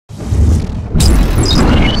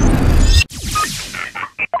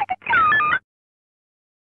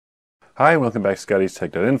Hi, welcome back to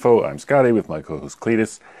ScottiesTech.Info. I'm Scotty with my co-host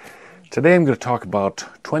Cletus. Today I'm going to talk about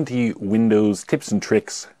 20 Windows tips and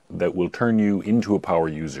tricks that will turn you into a power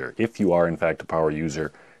user. If you are in fact a power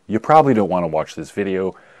user, you probably don't want to watch this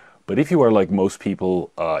video, but if you are like most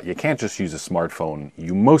people, you can't just use a smartphone.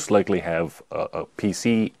 You most likely have a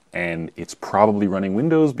PC and it's probably running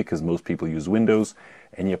Windows because most people use Windows,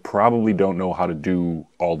 and you probably don't know how to do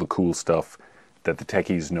all the cool stuff that the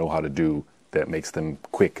techies know how to do that makes them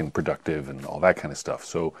quick and productive and all that kind of stuff.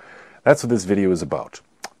 So that's what this video is about.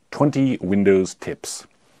 20 Windows tips.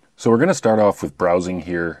 So we're going to start off with browsing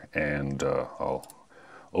here, and I'll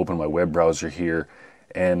open my web browser here.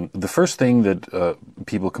 And the first thing that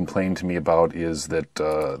people complain to me about is that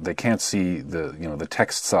they can't see the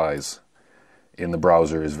text size in the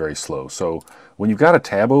browser is very slow. So when you've got a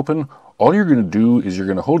tab open, all you're going to do is you're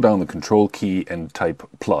going to hold down the control key and type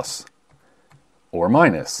plus or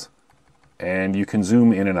minus. And you can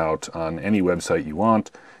zoom in and out on any website you want.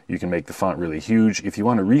 You can make the font really huge. If you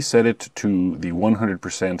want to reset it to the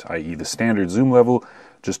 100%, i.e. the standard zoom level,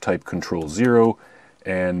 just type Control 0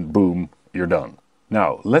 and boom, you're done.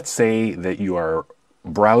 Now, let's say that you are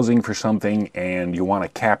browsing for something and you want to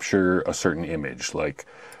capture a certain image. Like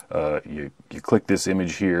you click this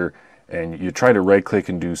image here and you try to right click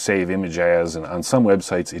and do Save Image As, and on some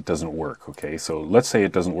websites it doesn't work. Okay, so let's say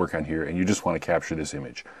it doesn't work on here and you just want to capture this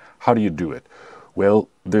image. How do you do it? Well,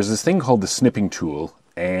 there's this thing called the snipping tool,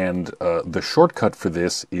 and the shortcut for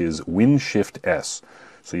this is Win-Shift-S.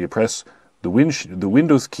 So you press the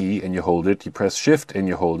Windows key and you hold it, you press Shift and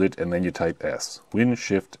you hold it, and then you type S.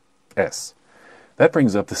 Win-Shift-S. That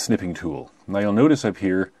brings up the snipping tool. Now you'll notice up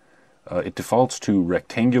here it defaults to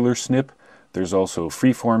rectangular snip. There's also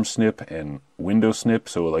freeform snip and window snip.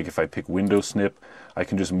 So like if I pick window snip, I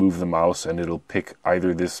can just move the mouse and it'll pick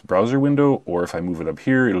either this browser window, or if I move it up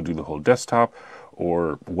here, it'll do the whole desktop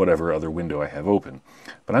or whatever other window I have open.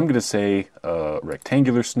 But I'm going to say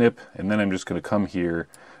rectangular snip, and then I'm just going to come here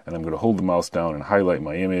and I'm going to hold the mouse down and highlight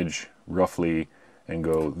my image roughly and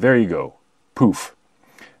go, there you go, poof.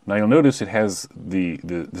 Now you'll notice it has the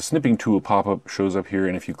snipping tool pop-up shows up here,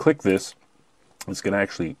 and if you click this, it's going to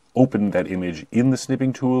actually open that image in the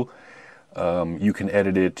snipping tool. You can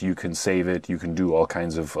edit it, you can save it, you can do all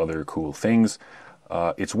kinds of other cool things.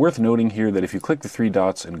 It's worth noting here that if you click the three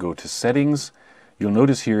dots and go to Settings, you'll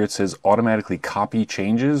notice here it says automatically copy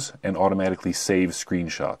changes and automatically save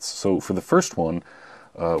screenshots. So for the first one,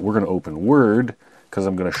 we're going to open Word, because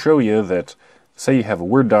I'm going to show you that, say you have a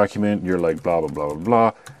Word document, you're like blah, blah, blah, blah,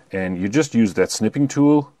 blah, and you just use that snipping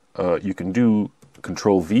tool. You can do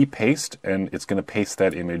Control V paste, and it's going to paste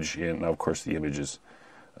that image in. Now, of course, the image is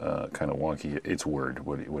kind of wonky. It's Word.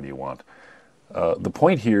 What do you want? The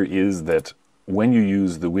point here is that when you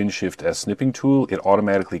use the Win-Shift-S snipping tool, it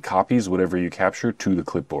automatically copies whatever you capture to the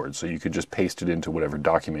clipboard. So you could just paste it into whatever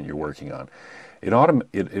document you're working on. It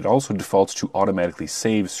also defaults to automatically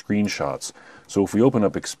save screenshots. So if we open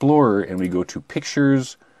up Explorer and we go to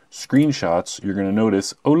Pictures, Screenshots, you're going to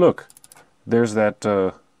notice, oh look, there's that.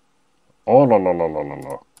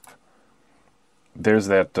 There's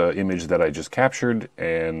that image that I just captured,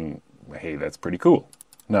 and hey, that's pretty cool.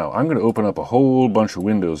 Now I'm going to open up a whole bunch of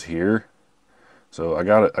windows here. So I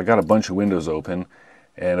got a bunch of windows open,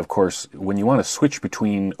 and of course when you want to switch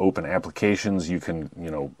between open applications, you can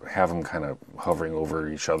have them kind of hovering over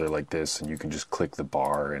each other like this, and you can just click the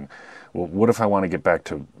bar. And well, what if I want to get back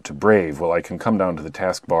to Brave? Well, I can come down to the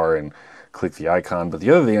taskbar and click the icon, but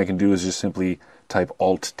the other thing I can do is just simply type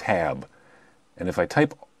Alt-Tab. And if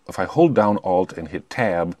I hold down Alt and hit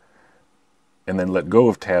Tab and then let go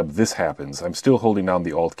of Tab, this happens. I'm still holding down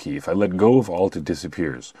the Alt key. If I let go of Alt, it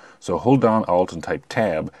disappears. So hold down Alt and type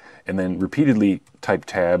Tab, and then repeatedly type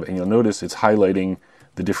Tab, and you'll notice it's highlighting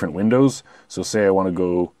the different windows. So say I want to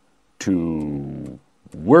go to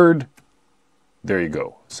Word, there you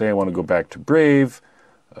go. Say I want to go back to Brave,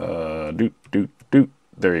 there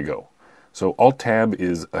you go. So Alt-Tab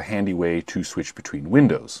is a handy way to switch between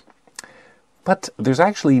windows. But there's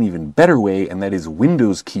actually an even better way, and that is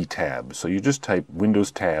Windows key tab. So you just type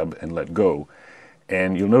Windows tab and let go,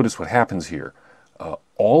 and you'll notice what happens here.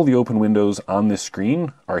 All the open windows on this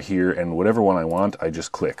screen are here, and whatever one I want, I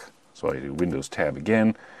just click. So I do Windows tab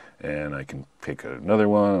again, and I can pick another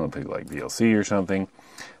one. I'll pick like VLC or something.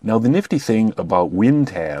 Now the nifty thing about Win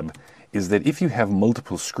tab is that if you have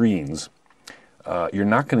multiple screens, you're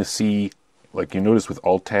not going to see, like you notice with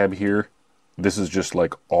Alt tab here, this is just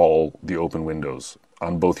like all the open windows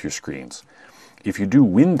on both your screens. If you do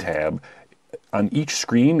Win tab, on each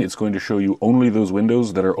screen it's going to show you only those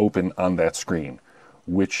windows that are open on that screen.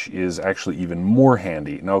 which is actually even more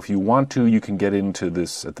handy. Now, if you want to, you can get into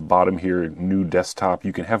this at the bottom here, new desktop.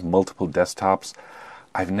 You can have multiple desktops.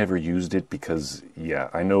 I've never used it because, yeah,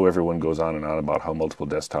 I know everyone goes on and on about how multiple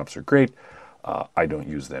desktops are great. I don't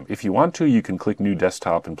use them. If you want to, you can click new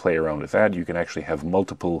desktop and play around with that. You can actually have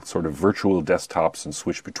multiple sort of virtual desktops and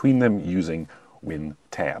switch between them using Win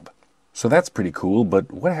Tab. So that's pretty cool,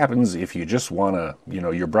 but what happens if you just want to,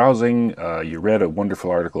 you're browsing, you read a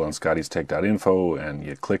wonderful article on ScottiesTech.Info and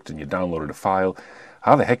you clicked and you downloaded a file.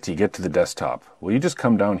 How the heck do you get to the desktop? Well, you just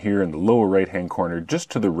come down here in the lower right-hand corner, just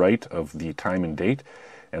to the right of the time and date,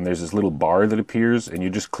 and there's this little bar that appears, and you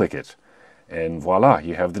just click it. And voila,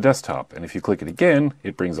 you have the desktop. And if you click it again,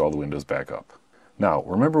 it brings all the windows back up. Now,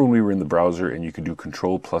 remember when we were in the browser and you could do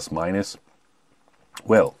Control plus minus?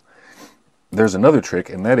 Well, there's another trick,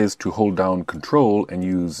 and that is to hold down Control and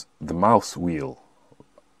use the mouse wheel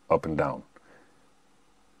up and down.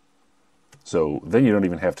 So then you don't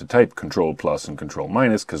even have to type Control plus and Control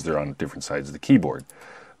minus because they're on different sides of the keyboard.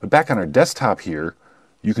 But back on our desktop here,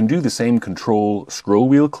 you can do the same Control scroll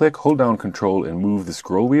wheel click, hold down Control and move the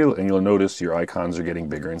scroll wheel, and you'll notice your icons are getting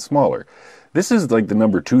bigger and smaller. This is like the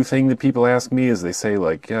number 2 thing that people ask me, is they say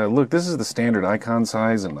like, yeah, look, this is the standard icon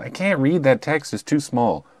size and I can't read that text, it's too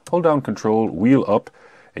small. Hold down Control, wheel up,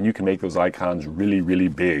 and you can make those icons really, really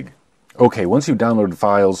big. Okay, once you've downloaded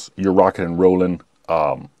files, you're rocking and rolling.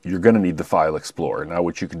 You're going to need the File Explorer. Now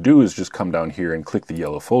what you can do is just come down here and click the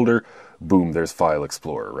yellow folder. Boom, there's File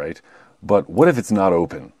Explorer, right? But what if it's not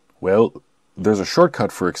open? Well, there's a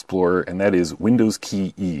shortcut for Explorer, and that is Windows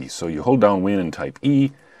key E. So you hold down Win and type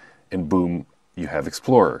E, and boom, you have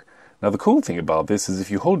Explorer. Now the cool thing about this is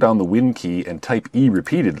if you hold down the Win key and type E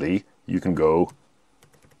repeatedly, you can go...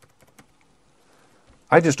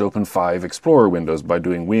 I just opened 5 Explorer windows by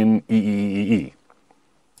doing Win E, E, E, E.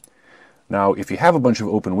 Now, if you have a bunch of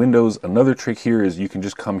open windows, another trick here is you can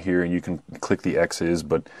just come here and you can click the X's,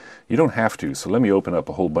 but you don't have to. So let me open up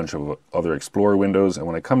a whole bunch of other Explorer windows, and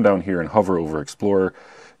when I come down here and hover over Explorer,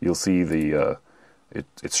 you'll see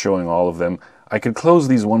it's showing all of them. I could close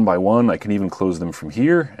these one by one. I can even close them from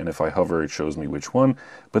here, and if I hover, it shows me which one.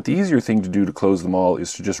 But the easier thing to do to close them all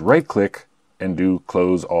is to just right-click and do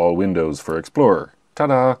Close All Windows for Explorer.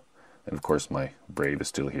 Ta-da! And of course, my Brave is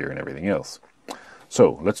still here and everything else.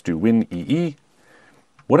 So let's do Win EE.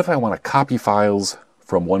 What if I want to copy files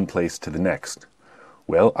from one place to the next?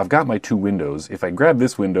 Well, I've got my 2 windows. If I grab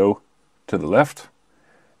this window to the left,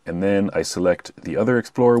 and then I select the other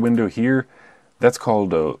Explorer window here, that's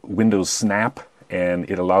called a Windows Snap, and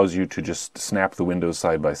it allows you to just snap the windows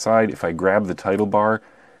side by side. If I grab the title bar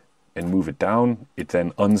and move it down, it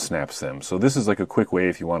then unsnaps them. So this is like a quick way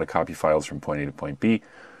if you want to copy files from point A to point B.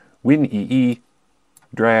 Win EE,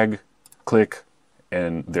 drag, click,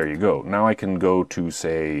 and there you go. Now I can go to,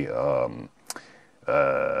 say,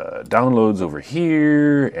 downloads over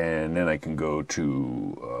here, and then I can go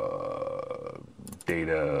to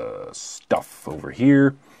data stuff over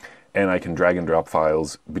here, and I can drag and drop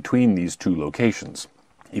files between these 2 locations.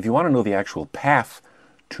 If you want to know the actual path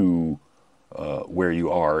to where you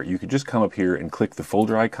are, you could just come up here and click the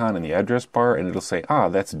folder icon in the address bar, and it'll say, ah,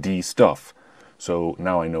 that's D stuff. So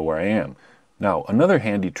now I know where I am. Now, another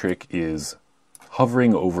handy trick is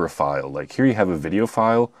hovering over a file. Like here you have a video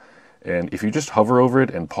file, and if you just hover over it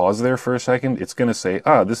and pause there for a second, it's going to say,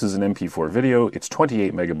 ah, this is an MP4 video, it's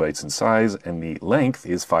 28 megabytes in size, and the length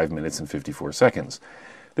is 5 minutes and 54 seconds.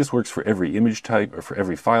 This works for every image type or for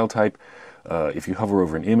every file type. If you hover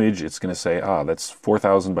over an image, it's going to say, ah, that's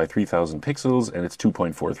 4,000 by 3,000 pixels, and it's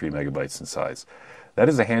 2.43 megabytes in size. That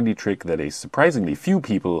is a handy trick that a surprisingly few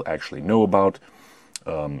people actually know about.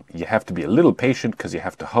 You have to be a little patient because you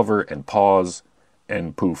have to hover and pause,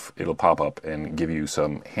 and poof, it'll pop up and give you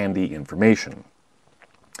some handy information.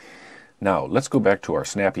 Now, let's go back to our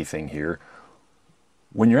snappy thing here.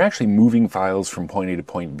 When you're actually moving files from point A to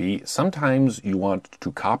point B, sometimes you want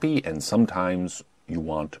to copy and sometimes you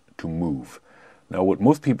want to move. Now, what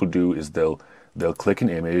most people do is they'll click an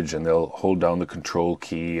image and they'll hold down the Control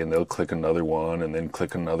key and they'll click another one and then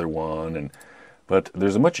click another one. But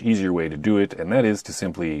there's a much easier way to do it, and that is to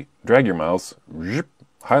simply drag your mouse,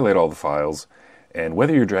 highlight all the files, and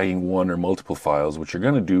whether you're dragging one or multiple files, what you're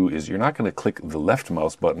going to do is you're not going to click the left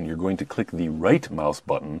mouse button, you're going to click the right mouse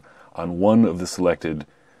button on one of the selected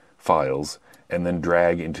files and then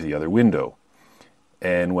drag into the other window.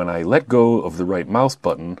 And when I let go of the right mouse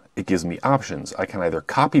button, it gives me options. I can either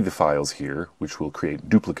copy the files here, which will create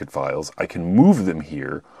duplicate files, I can move them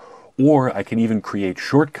here, or I can even create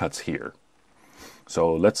shortcuts here.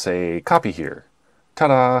 So let's say copy here.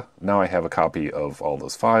 Ta-da! Now I have a copy of all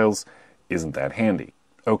those files. Isn't that handy?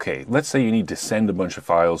 Okay, let's say you need to send a bunch of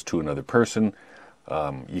files to another person.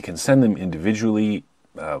 You can send them individually.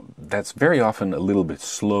 That's very often a little bit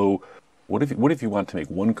slow. What if you want to make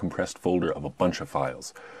one compressed folder of a bunch of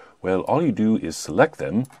files? Well, all you do is select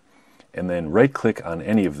them and then right-click on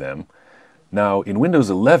any of them. Now, in Windows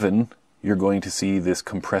 11, you're going to see this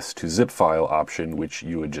compress to zip file option, which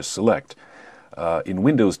you would just select. In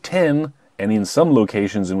Windows 10, and in some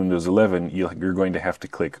locations in Windows 11, you're going to have to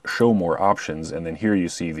click Show More Options, and then here you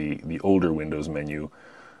see the older Windows menu,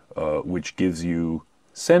 which gives you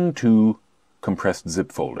Send to Compressed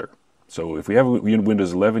Zip Folder. So if we have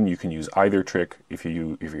Windows 11, you can use either trick. If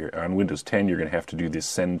you're on Windows 10, you're going to have to do this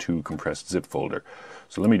Send to Compressed Zip Folder.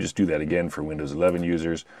 So let me just do that again for Windows 11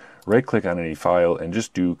 users. Right-click on any file and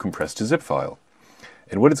just do Compress to Zip File.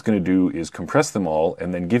 And what it's going to do is compress them all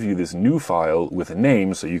and then give you this new file with a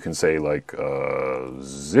name, so you can say like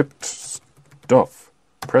zipped stuff.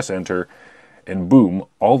 Press Enter, and boom,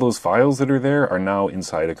 all those files that are there are now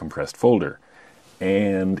inside a compressed folder.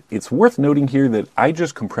 And it's worth noting here that I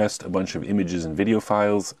just compressed a bunch of images and video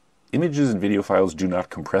files. Images and video files do not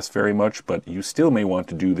compress very much, but you still may want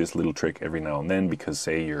to do this little trick every now and then because,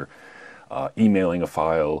 say, you're emailing a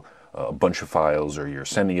file, a bunch of files, or you're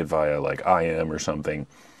sending it via like IM or something.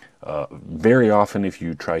 Very often if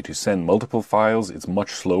you try to send multiple files, it's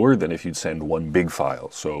much slower than if you'd send one big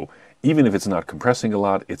file. So even if it's not compressing a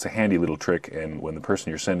lot, it's a handy little trick, and when the person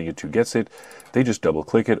you're sending it to gets it, they just double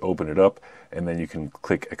click it, open it up, and then you can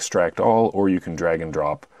click Extract All, or you can drag and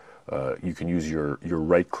drop. You can use your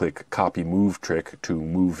right-click copy move trick to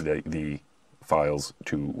move the files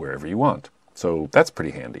to wherever you want. So that's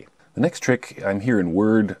pretty handy. The next trick, I'm here in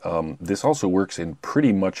Word. This also works in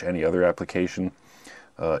pretty much any other application.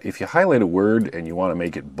 If you highlight a word and you want to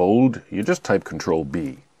make it bold, you just type Control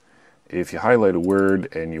B. If you highlight a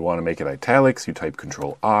word and you want to make it italics, you type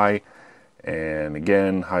Control I. And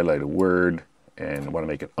again, highlight a word and want to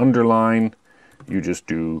make it underline, you just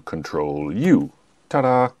do Control U.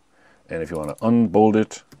 Ta-da! And if you want to unbold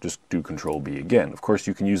it, just do Control B again. Of course,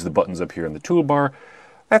 you can use the buttons up here in the toolbar.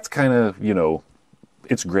 That's kind of, you know,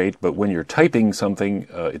 it's great, but when you're typing something,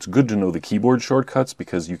 it's good to know the keyboard shortcuts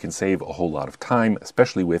because you can save a whole lot of time,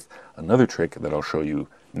 especially with another trick that I'll show you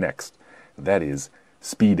next. That is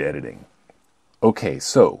speed editing. Okay,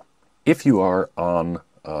 so if you are on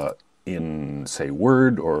in, say,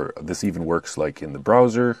 Word, or this even works like in the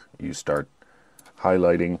browser, you start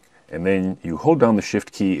highlighting, and then you hold down the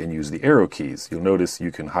Shift key and use the arrow keys. You'll notice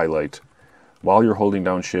you can highlight, while you're holding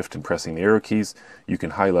down Shift and pressing the arrow keys, you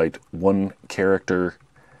can highlight one character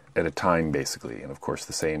at a time, basically. And of course,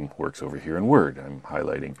 the same works over here in Word. I'm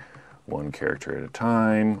highlighting one character at a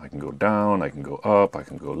time. I can go down, I can go up, I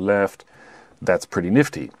can go left. That's pretty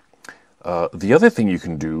nifty. The other thing you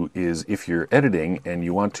can do is if you're editing and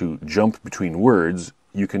you want to jump between words,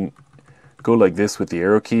 you can go like this with the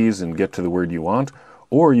arrow keys and get to the word you want,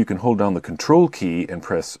 or you can hold down the Control key and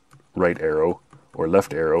press right arrow or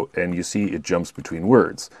left arrow, and you see it jumps between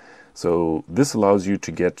words. So this allows you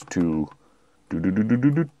to get to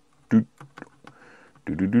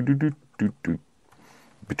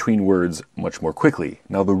between words much more quickly.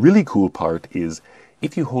 Now the really cool part is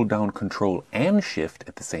if you hold down Control and Shift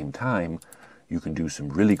at the same time, you can do some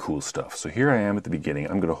really cool stuff. So here I am at the beginning.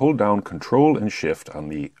 I'm going to hold down Control and Shift on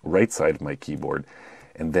the right side of my keyboard,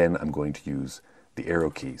 and then I'm going to use the arrow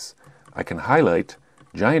keys. I can highlight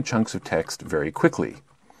giant chunks of text very quickly.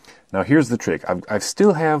 Now here's the trick. I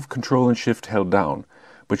still have Control and Shift held down,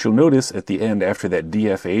 but you'll notice at the end after that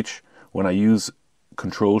DFH, when I use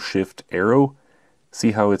Control Shift arrow,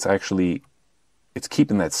 see how it's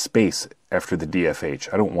keeping that space after the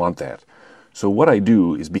DFH. I don't want that. So what I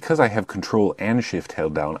do is, because I have Control and Shift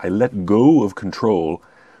held down, I let go of Control,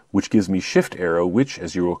 which gives me Shift arrow, which,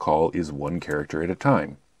 as you recall, is one character at a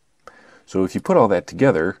time. So if you put all that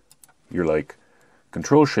together, you're like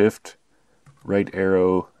Control Shift, right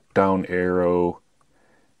arrow, down arrow,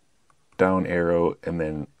 and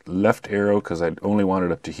then left arrow, because I only want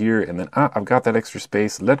it up to here, and then I've got that extra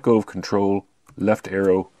space, let go of Control, left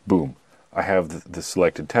arrow, boom. I have the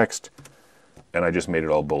selected text, and I just made it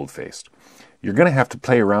all bold-faced. You're going to have to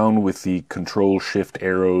play around with the Control-Shift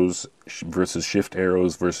arrows versus Shift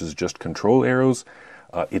arrows versus just Control arrows.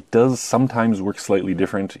 It does sometimes work slightly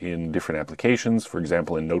different in different applications. For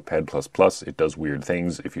example, in Notepad++, it does weird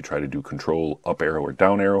things if you try to do Control, up arrow, or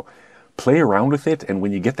down arrow. Play around with it, and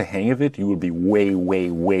when you get the hang of it, you will be way,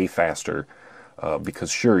 way, way faster.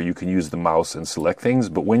 Because sure, you can use the mouse and select things,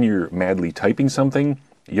 but when you're madly typing something,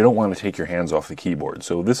 you don't want to take your hands off the keyboard.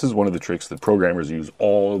 So this is one of the tricks that programmers use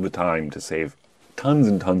all the time to save tons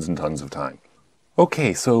and tons and tons of time.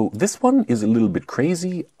 Okay, so this one is a little bit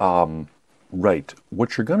crazy. Right,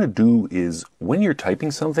 what you're going to do is when you're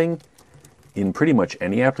typing something, in pretty much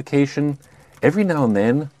any application, every now and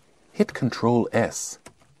then, hit Control S.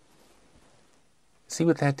 See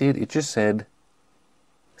what that did? It just said,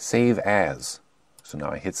 save as. So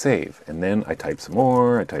now I hit save, and then I type some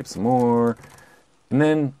more, and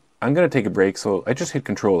then I'm going to take a break, so I just hit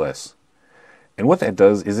Control S. And what that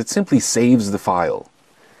does is it simply saves the file.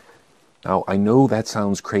 Now, I know that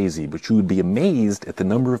sounds crazy, but you would be amazed at the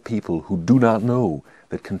number of people who do not know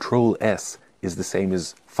that Control S is the same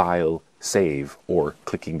as file save or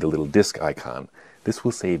clicking the little disk icon. This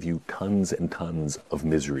will save you tons and tons of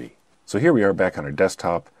misery. So here we are back on our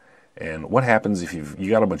desktop, and what happens if you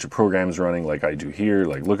got a bunch of programs running like I do here,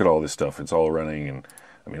 like look at all this stuff, it's all running, and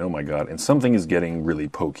I mean, oh my god, and something is getting really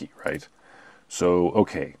pokey, right? So,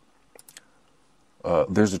 okay,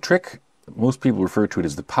 there's a trick. Most people refer to it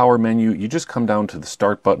as the power menu. You just come down to the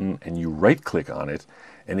start button and you right click on it,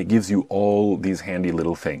 and it gives you all these handy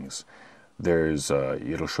little things. There's,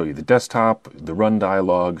 it'll show you the desktop, the run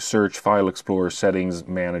dialog, search, file explorer, settings,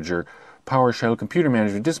 manager, PowerShell, computer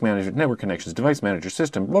manager, disk manager, network connections, device manager,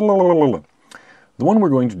 system, blah, blah, blah, blah, blah. The one we're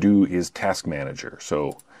going to do is task manager.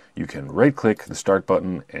 So you can right click the start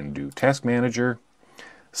button and do task manager.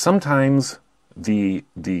 Sometimes the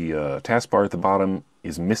taskbar at the bottom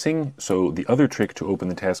is missing, so the other trick to open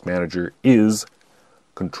the task manager is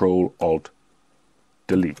Control Alt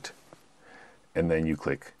Delete, and then you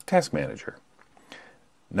click Task Manager.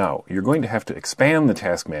 Now you're going to have to expand the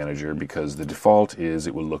Task Manager because the default is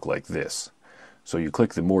it will look like this. So you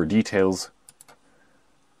click the More Details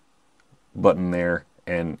button there,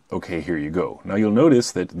 and okay, here you go. Now you'll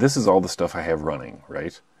notice that this is all the stuff I have running,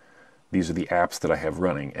 right? These are the apps that I have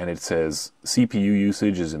running, and it says CPU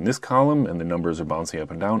usage is in this column, and the numbers are bouncing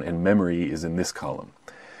up and down, and memory is in this column.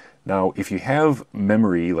 Now, if you have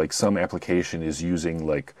memory, like some application is using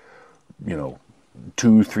like,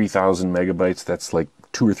 2,000-3,000 megabytes, that's like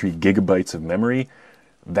 2 or 3 gigabytes of memory,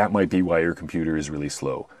 that might be why your computer is really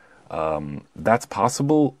slow. That's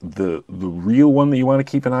possible. The real one that you want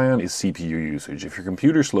to keep an eye on is CPU usage. If your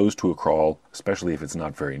computer slows to a crawl, especially if it's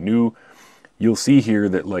not very new, you'll see here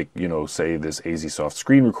that, like, say this AZSoft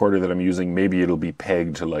screen recorder that I'm using, maybe it'll be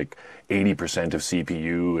pegged to like 80% of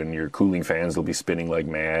CPU and your cooling fans will be spinning like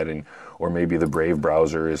mad, or maybe the Brave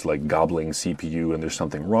browser is like gobbling CPU and there's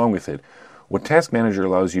something wrong with it. What Task Manager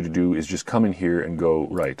allows you to do is just come in here and go,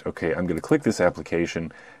 right, okay, I'm going to click this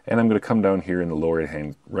application and I'm going to come down here in the lower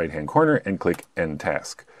right hand corner and click End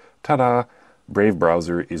Task. Ta-da! Brave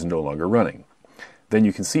browser is no longer running. Then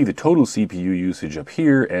you can see the total CPU usage up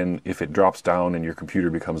here, and if it drops down and your computer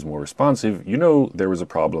becomes more responsive, you know there was a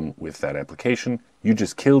problem with that application. You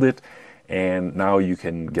just killed it, and now you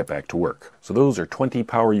can get back to work. So those are 20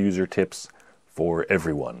 power user tips for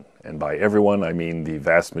everyone. And by everyone, I mean the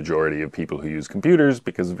vast majority of people who use computers,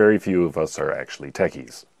 because very few of us are actually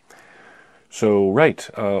techies. So, right,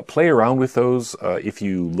 play around with those. If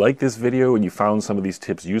you like this video and you found some of these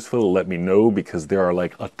tips useful, let me know, because there are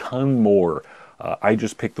like a ton more. I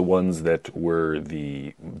just picked the ones that were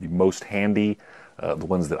the most handy, the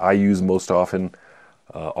ones that I use most often,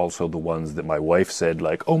 also the ones that my wife said,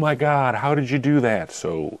 like, oh my god, how did you do that?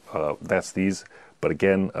 So that's these. But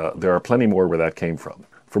again, there are plenty more where that came from.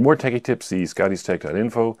 For more techie tips, see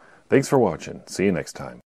ScottiesTech.Info. Thanks for watching. See you next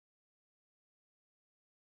time.